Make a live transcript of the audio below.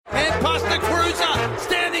Kreuzer,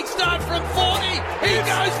 standing start from 40. He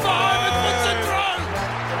goes for home and puts it through.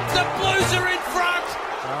 The Blues are in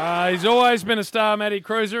front. He's always been a star, Matty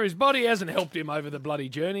Kreuzer. His body hasn't helped him over the bloody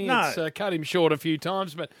journey. No. It's cut him short a few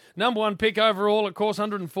times, but number one pick overall, of course,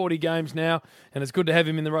 140 games now, and it's good to have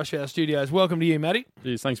him in the Rush Hour studios. Welcome to you, Matty.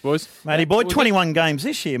 Cheers, thanks, boys. Matty boy, 21 games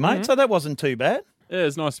this year, mate, so that wasn't too bad. Yeah,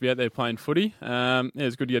 it's nice to be out there playing footy.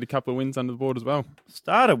 It's good to get a couple of wins under the board as well.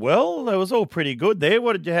 Started well. That was all pretty good there.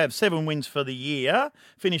 What did you have? 7 wins for the year.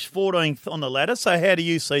 Finished 14th on the ladder. So how do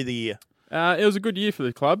you see the year? It was a good year for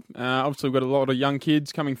the club. Obviously, we've got a lot of young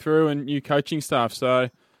kids coming through and new coaching staff. So,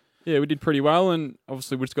 yeah, we did pretty well, and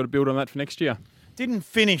obviously we've just got to build on that for next year. Didn't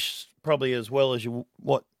finish probably as well as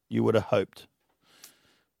what you would have hoped.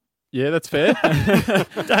 Yeah, that's fair.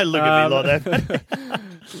 Don't look at me like that.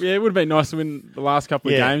 Yeah, it would have been nice to win the last couple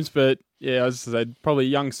of games, but yeah, as I said, probably a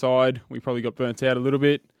young side. We probably got burnt out a little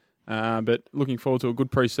bit, but looking forward to a good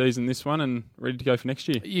pre-season this one and ready to go for next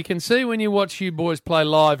year. You can see when you watch you boys play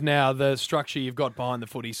live now the structure you've got behind the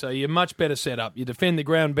footy, so you're much better set up. You defend the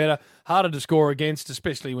ground better, harder to score against,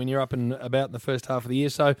 especially when you're up and about in the first half of the year,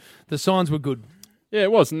 so the signs were good. Yeah,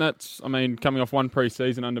 it was, and that's, coming off one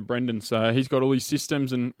pre-season under Brendan, so he's got all his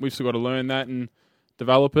systems, and we've still got to learn that and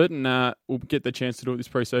develop it, and we'll get the chance to do it this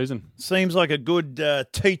pre-season. Seems like a good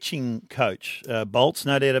teaching coach, Bolts,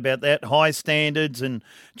 no doubt about that. High standards and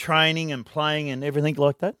training and playing and everything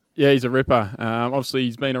like that. Yeah, he's a ripper. Obviously,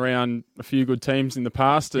 he's been around a few good teams in the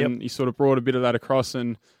past, and he sort of brought a bit of that across,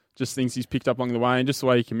 and just things he's picked up along the way, and just the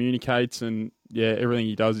way he communicates, and yeah, everything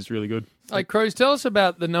he does is really good. Hey, Kreuz, tell us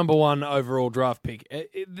about the number one overall draft pick.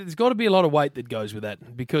 There's got to be a lot of weight that goes with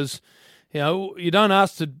that because, you don't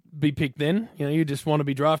ask to be picked then. You just want to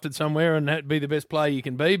be drafted somewhere and be the best player you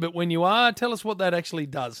can be. But when you are, tell us what that actually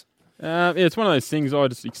does. It's one of those things. I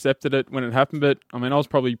just accepted it when it happened. But, I was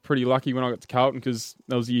probably pretty lucky when I got to Carlton because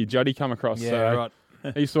that was the year Juddy come across. Yeah, so right.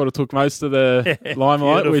 He sort of took most of the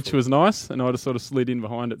limelight, Beautiful. which was nice, and I just sort of slid in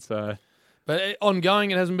behind it. So, but ongoing,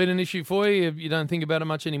 it hasn't been an issue for you? You don't think about it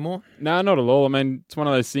much anymore? No, not at all. It's one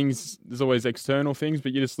of those things, there's always external things,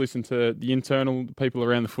 but you just listen to the internal people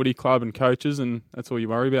around the footy club and coaches, and that's all you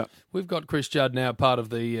worry about. We've got Chris Judd now, part of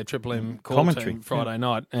the Triple M call Commentary. team Friday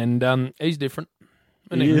night, and he's different.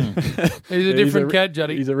 Isn't He he? is. He's a different cat,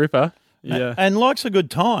 Juddy. He's a ripper. Yeah. And likes a good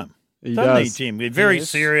time. He Doesn't does. he, Jim? We're very Yes.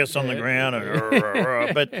 serious on the ground.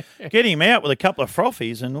 But get him out with a couple of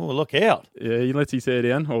frothies and look out. Yeah, he lets his hair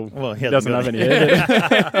down. Well, He doesn't have any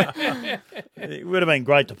hair. It would have been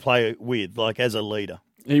great to play with, like, as a leader.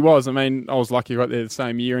 He was. I was lucky right there the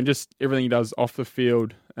same year, and just everything he does off the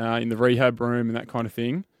field, in the rehab room and that kind of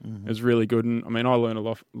thing, is really good. And I learned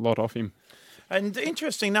a lot off him. And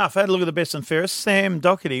interesting enough, I had a look at the best and fairest. Sam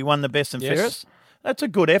Doherty won the best and Yes. fairest. That's a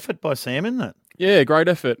good effort by Sam, isn't it? Yeah, great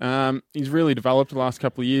effort. He's really developed the last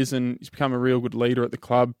couple of years, and he's become a real good leader at the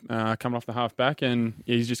club, coming off the half-back, and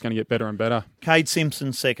he's just going to get better and better. Cade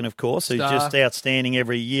Simpson second, of course, who's Star. just outstanding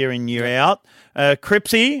every year in, year out.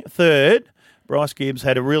 Cripsey third. Bryce Gibbs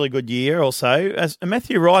had a really good year also.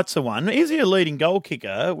 Matthew Wright's the one. Is he a leading goal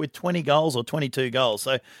kicker with 20 goals or 22 goals?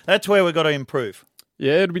 So that's where we've got to improve.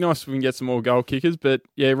 Yeah, it'd be nice if we can get some more goal kickers, but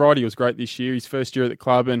yeah, Righty was great this year. His first year at the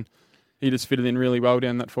club, and he just fitted in really well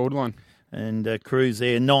down that forward line. And Cruz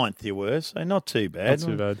there, 9th you were, so not too bad. Not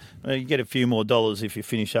too bad. You get a few more dollars if you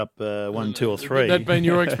finish up 1, 2 or 3. That been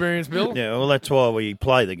your experience, Bill? Yeah, well, that's why we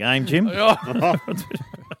play the game, Jim. How's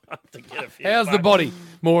the body,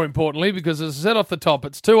 more importantly, because as I said off the top,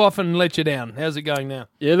 it's too often let you down. How's it going now?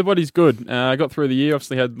 Yeah, the body's good. I got through the year,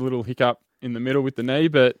 obviously had a little hiccup in the middle with the knee,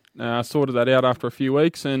 but sorted that out after a few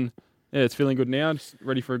weeks, and yeah, it's feeling good now, just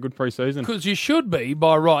ready for a good pre-season. Because you should be,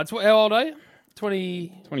 by rights. How old are you?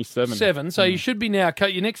 27. 7. So you should be now.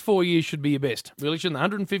 Your next 4 years should be your best. Really shouldn't. The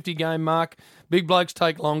 150 game mark. Big blokes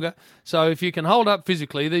take longer. So if you can hold up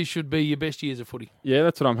physically, these should be your best years of footy. Yeah,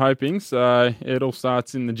 that's what I'm hoping. So it all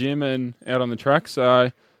starts in the gym and out on the track.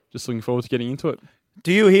 So just looking forward to getting into it.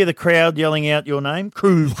 Do you hear the crowd yelling out your name?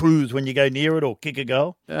 Cruz, when you go near it or kick a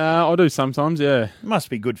goal? I do sometimes, yeah. Must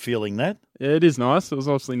be good feeling that. Yeah, it is nice. It was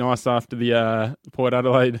obviously nice after the Port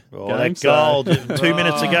Adelaide game. That goal 2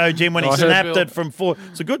 minutes ago, Jim, when he snapped it from 4.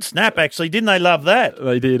 It's a good snap, actually. Didn't they love that?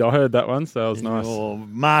 They did. I heard that one, so it was nice. Or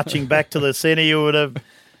marching back to the centre, you would have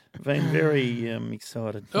been very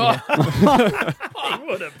excited.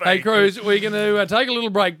 Hey, Cruz, we're going to take a little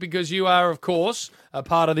break because you are, of course, a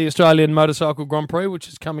part of the Australian Motorcycle Grand Prix, which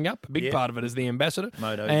is coming up. A big part of it is the ambassador.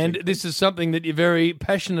 Moto and GP. this is something that you're very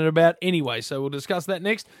passionate about anyway, so we'll discuss that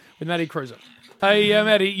next with Matty Kreuzer. Hey,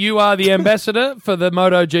 Matty, you are the ambassador for the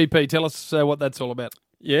MotoGP. Tell us what that's all about.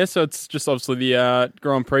 Yeah, so it's just obviously the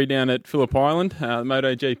Grand Prix down at Phillip Island, the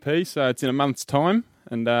MotoGP. So it's in a month's time.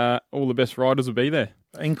 and all the best riders will be there.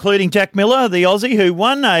 Including Jack Miller, the Aussie, who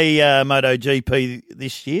won a MotoGP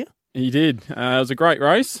this year. He did. It was a great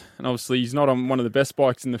race, and obviously he's not on one of the best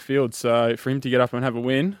bikes in the field, so for him to get up and have a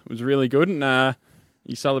win was really good, and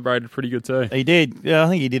he celebrated pretty good too. He did. Yeah, I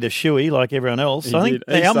think he did a shoey like everyone else. He did.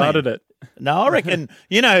 He started it. No, I reckon,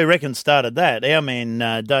 who reckons started that? Our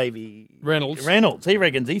man, Davey Reynolds. He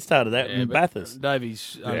reckons he started that in Bathurst.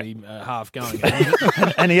 Davy's only half going.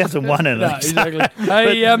 And he hasn't won it. No, exactly.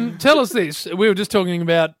 Hey, tell us this. We were just talking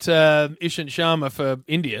about Ishant Sharma for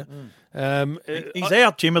India. He's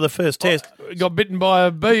out, Jim, of the first test. Got bitten by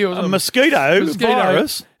a bee or a mosquito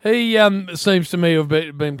virus. He seems to me to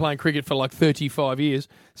have been playing cricket for like 35 years.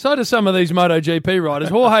 So do some of these MotoGP riders.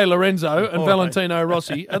 Jorge Lorenzo and Valentino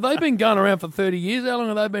Rossi. Have they been going around for 30 years? How long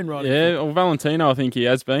have they been riding? Yeah, well, Valentino, I think he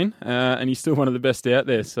has been, and he's still one of the best out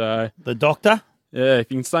there. So the doctor? Yeah,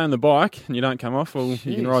 if you can stay on the bike and you don't come off, well, you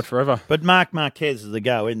can ride forever. But Marc Marquez is the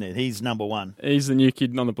go, isn't it? He's number one. He's the new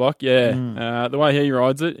kid on the block, yeah. The way he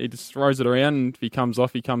rides it, he just throws it around, and if he comes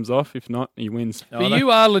off, he comes off. If not, he wins. But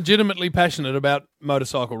you are legitimately passionate about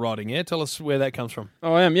motorcycle riding, yeah? Tell us where that comes from.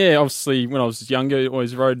 Oh, I am, yeah. Obviously, when I was younger, I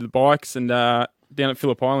always rode the bikes, and down at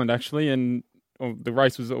Phillip Island, actually, and the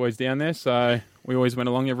race was always down there, so we always went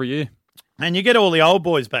along every year. And you get all the old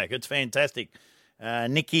boys back. It's fantastic.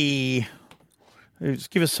 Nicky...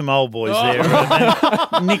 Just give us some old boys there.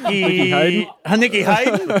 Nicky Hayden.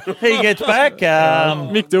 He gets back.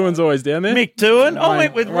 Mick Doohan's always down there. Mick Doohan. I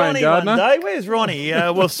went with Ronnie Gardner. one day. Where's Ronnie?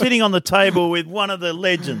 Well, sitting on the table with one of the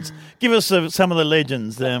legends. Give us some of the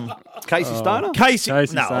legends. Casey Stoner? Casey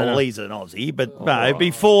Stoner. Well, he's an Aussie, but no,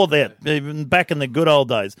 before that, even back in the good old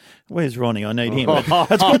days. Where's Ronnie? I need him.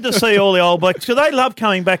 It's good to see all the old blokes, because they love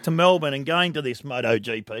coming back to Melbourne and going to this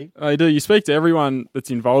MotoGP. They do. You speak to everyone that's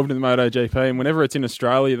involved in the MotoGP, and whenever it's in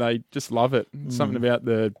Australia, they just love it. Something about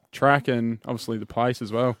the track and obviously the place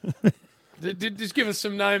as well. Just give us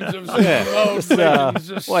some names of some old legends.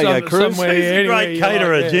 Just Way to go, Kreuz. somewhere. He's a great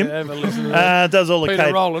caterer, Jim. Have a listen to that. Does all the Peter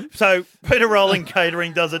catering. Rowland. So Peter Rowland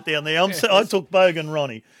Catering does it down there. I took Bogan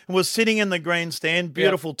Ronnie and was sitting in the grandstand.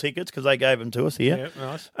 Beautiful tickets because they gave them to us here. Yeah,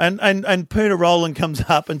 nice. And Peter Rowland comes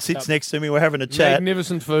up and sits next to me. We're having a chat.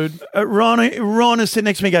 Magnificent food. Ron is sitting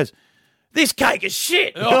next to me. He goes, "This cake is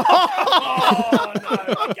shit." Oh, no.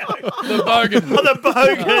 The bogan. The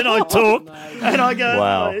bogan I took. And I go,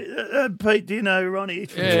 Wow. Pete, do you know Ronnie?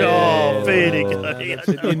 Yeah. Fair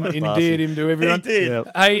dinkum. Endeared him to everyone. He did.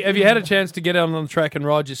 Yep. Hey, have you had a chance to get out on the track and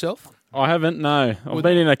ride yourself? I haven't, no. I've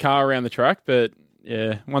been in a car around the track, but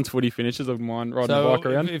yeah, once footy finishes, I wouldn't mind riding the bike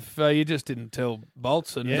around. If you just didn't tell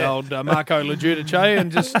Bolts and old Marco Legiudice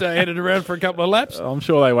and just headed around for a couple of laps. I'm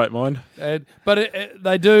sure they won't mind. But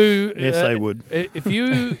they do. Yes, they would. If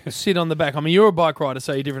you sit on the back, I mean, you're a bike rider,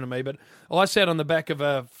 so you're different to me, but I sat on the back of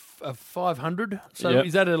a 500. So Yep.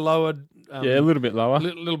 is that a lower? Yeah, a little bit lower.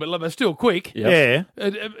 Little bit lower, but still quick. Yep.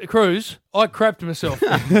 Yeah. Cruise, I crapped myself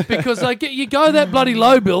because you go that bloody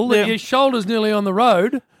low, Bill, that your shoulder's nearly on the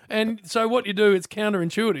road. And so what you do, it's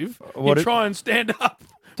counterintuitive. You try and stand up.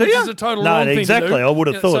 Which is a total wrong thing exactly. to do. I would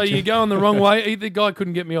have thought. So you go on the wrong way. The guy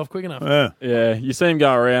couldn't get me off quick enough. Yeah, you see them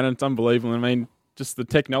go around, and it's unbelievable. I mean, just the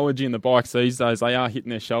technology in the bikes these days, they are hitting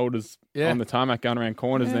their shoulders on the tarmac going around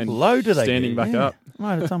corners and then low do they standing get? back up.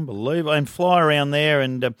 Mate, it's unbelievable. And fly around there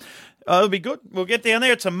and... it'll be good. We'll get down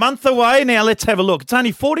there. It's a month away. Now let's have a look. It's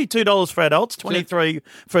only $42 for adults, $23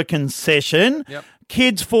 for a concession. Yep.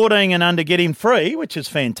 Kids 14 and under get in free, which is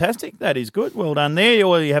fantastic. That is good. Well done there.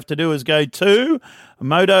 All you have to do is go to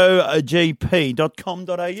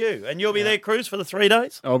motogp.com.au and you'll be there, Kreuz, for the 3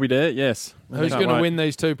 days. I'll be there, yes. Who's going to win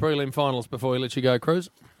these two prelim finals before we let you go, Kreuz?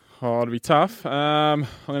 Oh, it'll be tough. I'm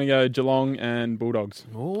going to go Geelong and Bulldogs.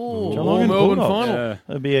 Oh, Geelong and Melbourne Bulldogs. final. Yeah.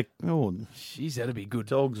 That'd be Jeez, that'd be good.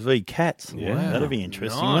 Dogs v Cats. Yeah. That'd be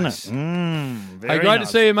interesting, Nice. wouldn't it? Hey, great to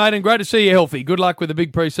see you, mate, and great to see you healthy. Good luck with the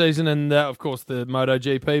big preseason and, of course, the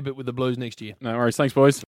MotoGP, but with the Blues next year. No worries. Thanks, boys.